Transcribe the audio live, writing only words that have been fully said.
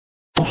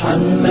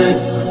محمد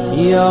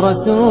يا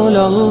رسول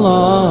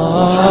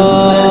الله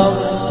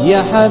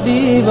يا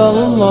حبيب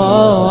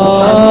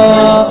الله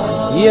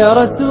يا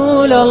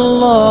رسول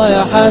الله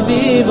يا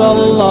حبيب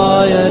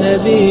الله يا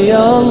نبي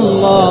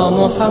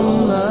الله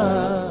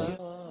محمد.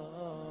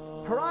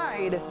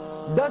 Pride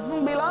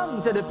doesn't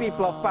belong to the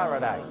people of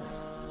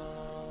paradise.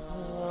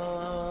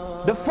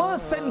 The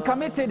first sin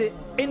committed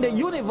in the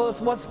universe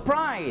was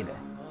pride.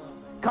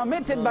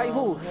 Committed by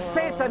who?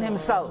 Satan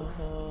himself.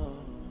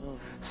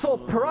 So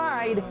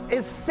pride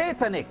is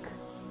satanic.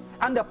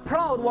 And the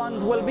proud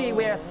ones will be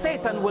where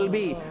Satan will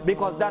be,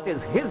 because that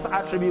is his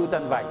attribute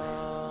and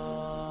vice.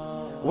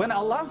 When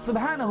Allah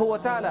subhanahu wa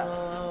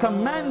ta'ala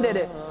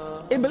commanded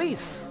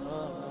Iblis,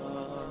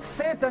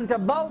 Satan, to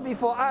bow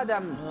before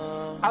Adam,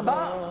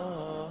 Abba,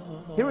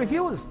 he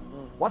refused.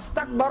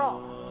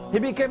 Wastakbara, he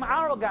became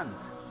arrogant.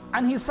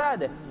 And he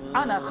said,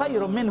 Ana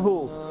khayru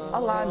minhu,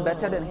 Allah, I'm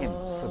better than him.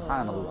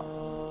 Subhanallah.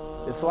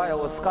 That's why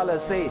our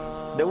scholars say,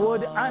 the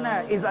word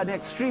ana is an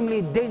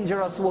extremely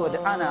dangerous word.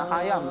 Ana,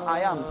 I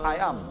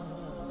am.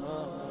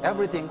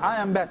 Everything, I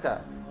am better.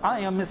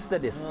 I am Mr.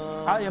 this.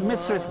 I am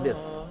Mistress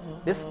this.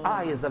 This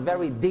I is a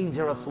very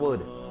dangerous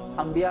word.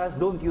 Anbiyas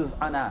don't use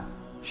ana.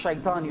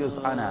 Shaitan use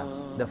ana.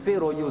 The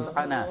Pharaoh use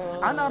ana.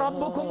 Ana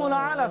rabbukumul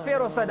a'la.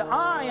 Pharaoh said,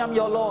 I am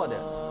your Lord.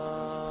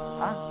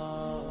 Huh?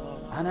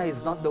 Ana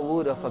is not the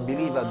word of a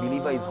believer.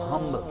 Believer is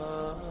humble.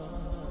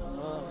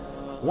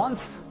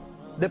 Once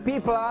the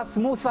people asked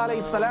Musa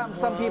alayhi salam,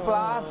 some people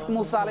ask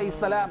Musa alayhi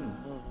salam,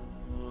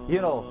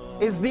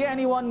 is there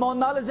anyone more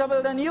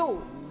knowledgeable than you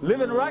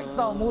living right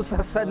now?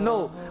 Musa said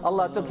no.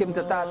 Allah took him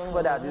to task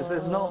for that. He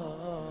says no.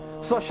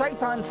 So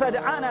Shaitan said,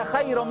 Ana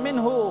khayrum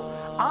minhu.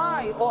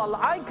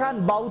 I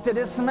can't bow to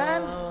this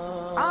man.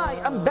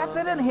 I am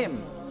better than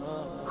him.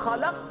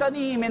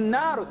 Khalaqtani min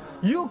nar.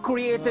 You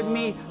created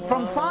me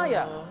from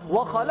fire.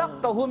 Wa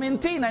khalaqtahu min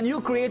tin. And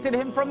you created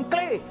him from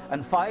clay.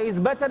 And fire is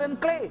better than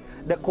clay.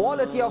 The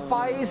quality of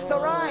fire is to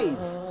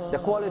rise. The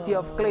quality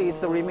of clay is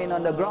to remain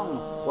on the ground.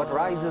 What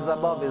rises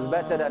above is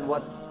better than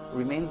what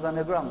remains on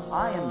the ground.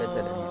 I am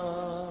better than him.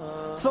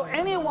 So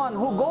anyone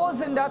who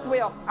goes in that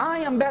way of I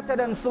am better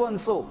than so and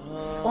so,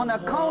 on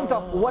account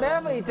of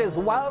whatever it is,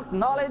 wealth,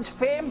 knowledge,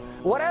 fame,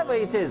 whatever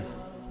it is,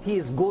 he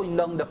is going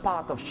down the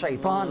path of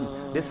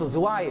shaitan. This is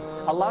why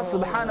Allah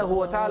subhanahu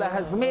wa ta'ala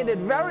has made it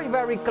very,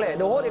 very clear.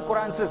 The Holy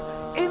Quran says,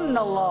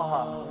 Inna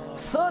Allah,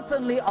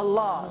 certainly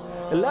Allah,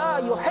 La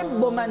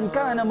yuhibbu man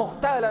kana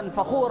mukhtalan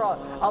fakhura.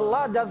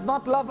 Allah does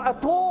not love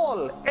at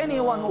all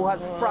anyone who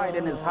has pride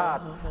in his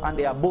heart and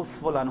they are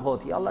boastful and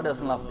haughty. Allah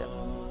doesn't love them.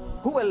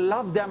 Who will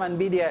love them and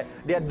be their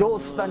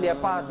dost and their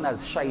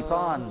partners?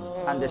 Shaitan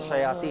and the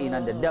shayateen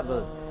and the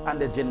devils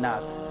and the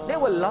jinnats. They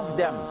will love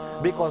them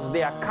because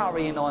they are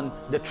carrying on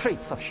the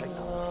traits of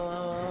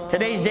shaitan.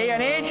 Today's day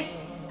and age,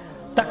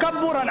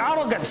 takabbur and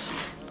arrogance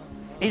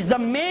is the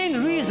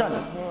main reason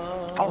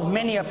of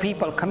many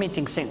people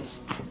committing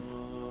sins.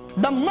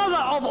 The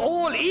mother of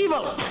all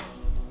evil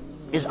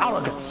is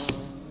arrogance.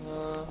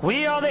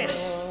 We are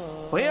this,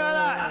 we are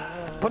that.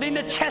 Putting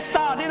the chest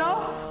out,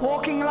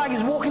 walking like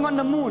he's walking on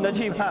the moon.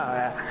 Doing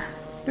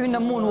the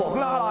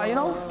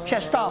moonwalk,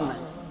 chest out, man.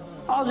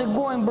 How's it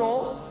going,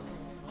 bro?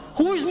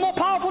 Who is more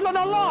powerful than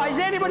Allah? Is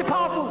there anybody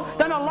powerful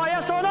than Allah?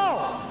 Yes or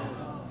no?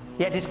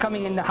 Yet he's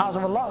coming in the house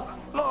of Allah.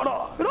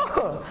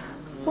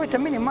 Wait a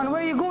minute, man.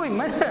 Where are you going,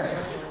 man?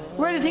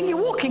 Where do you think you're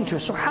walking to?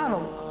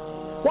 Subhanallah.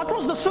 What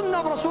was the sunnah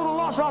of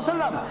Rasulullah sallallahu alaihi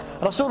wasallam?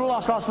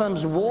 Rasulullah sallallahu alaihi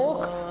wasallam's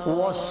walk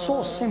was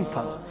so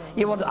simple.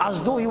 It was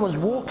as though he was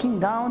walking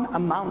down a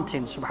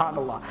mountain,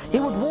 subhanallah. He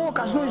would walk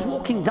as though he's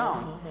walking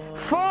down.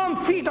 Firm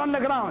feet on the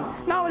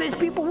ground. Nowadays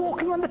people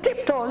walking on the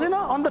tiptoes,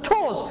 on the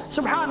toes,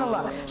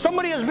 subhanallah.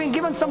 Somebody has been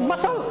given some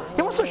muscle.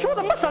 He wants to show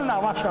the muscle now,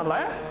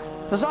 mashallah.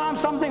 So I'm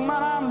something,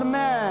 man, I'm the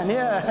man,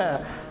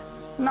 yeah.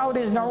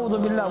 Nowadays, na'udhu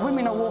billah,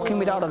 women are walking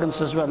with arrogance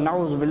as well.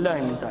 Na'udhu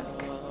billahi min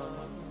dhalik.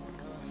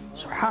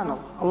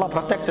 Subhanallah. Allah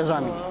protect us,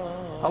 ameen.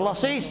 Allah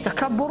says,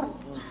 takabbur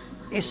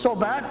is so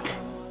bad.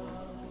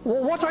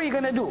 Well, what are you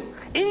going to do?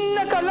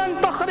 إِنَّكَ لَن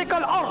تَخْرِقَ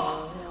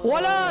الْأَرْضِ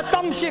وَلَا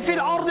تَمْشِ فِي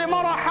الْأَرْضِ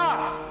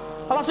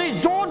مَرَحًا. Allah says,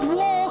 don't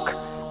walk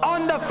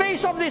on the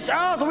face of this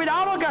earth with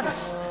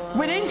arrogance,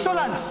 with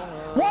insolence.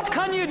 What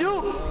can you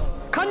do?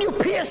 Can you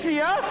pierce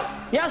the earth?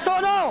 Yes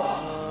or no?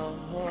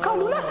 You can't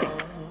do nothing.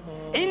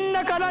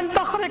 إِنَّكَ لَن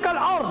تَخْرِقَ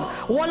الْأَرْضِ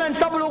وَلَن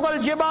تَبْلُغَ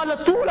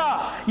الْجِبَالَ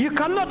طُولًا. You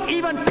cannot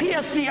even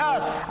pierce the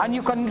earth, and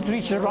you cannot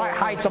reach the right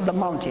heights of the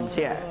mountains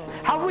here.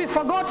 Have we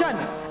forgotten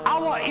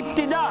our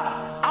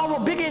ibtida, our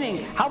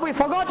beginning? Have we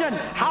forgotten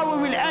how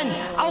we will end?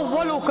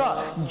 أَوَّلُكَ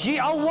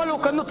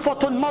نُطْفَةٌ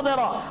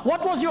مَضِرَةٌ.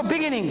 What was your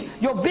beginning?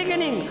 Your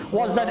beginning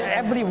was that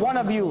every one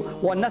of you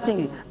were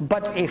nothing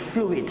but a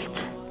fluid.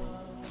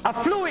 A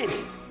fluid,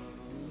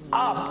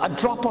 a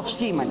drop of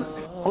semen.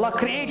 Allah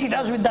created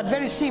us with that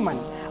very semen.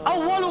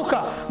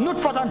 Awwaluka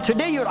nutfatan.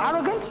 Today you're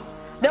arrogant.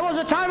 There was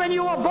a time when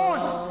you were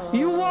born,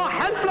 you were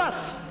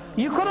helpless.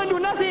 You couldn't do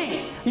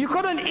nothing. You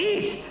couldn't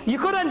eat. You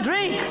couldn't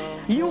drink.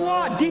 You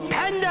were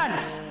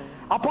dependent.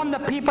 upon the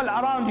people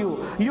around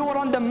you. You were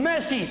on the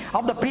mercy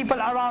of the people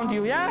around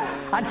you, yeah?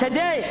 And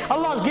today,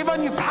 Allah has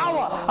given you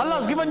power. Allah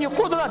has given you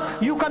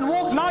qudrat. You can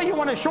walk, now you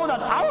want to show that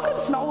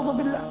arrogance. Na'udhu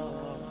billah.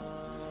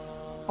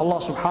 Allah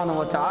subhanahu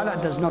wa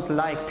ta'ala does not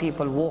like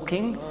people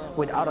walking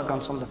with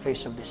arrogance on the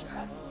face of this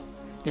earth.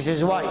 This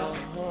is why.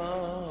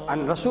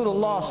 And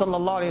Rasulullah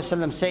sallallahu alayhi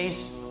wa sallam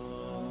says,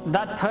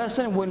 that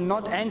person will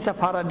not enter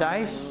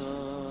paradise.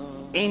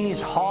 In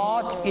his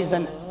heart is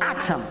an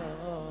atom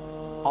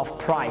of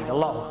pride.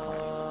 Allahu Akbar.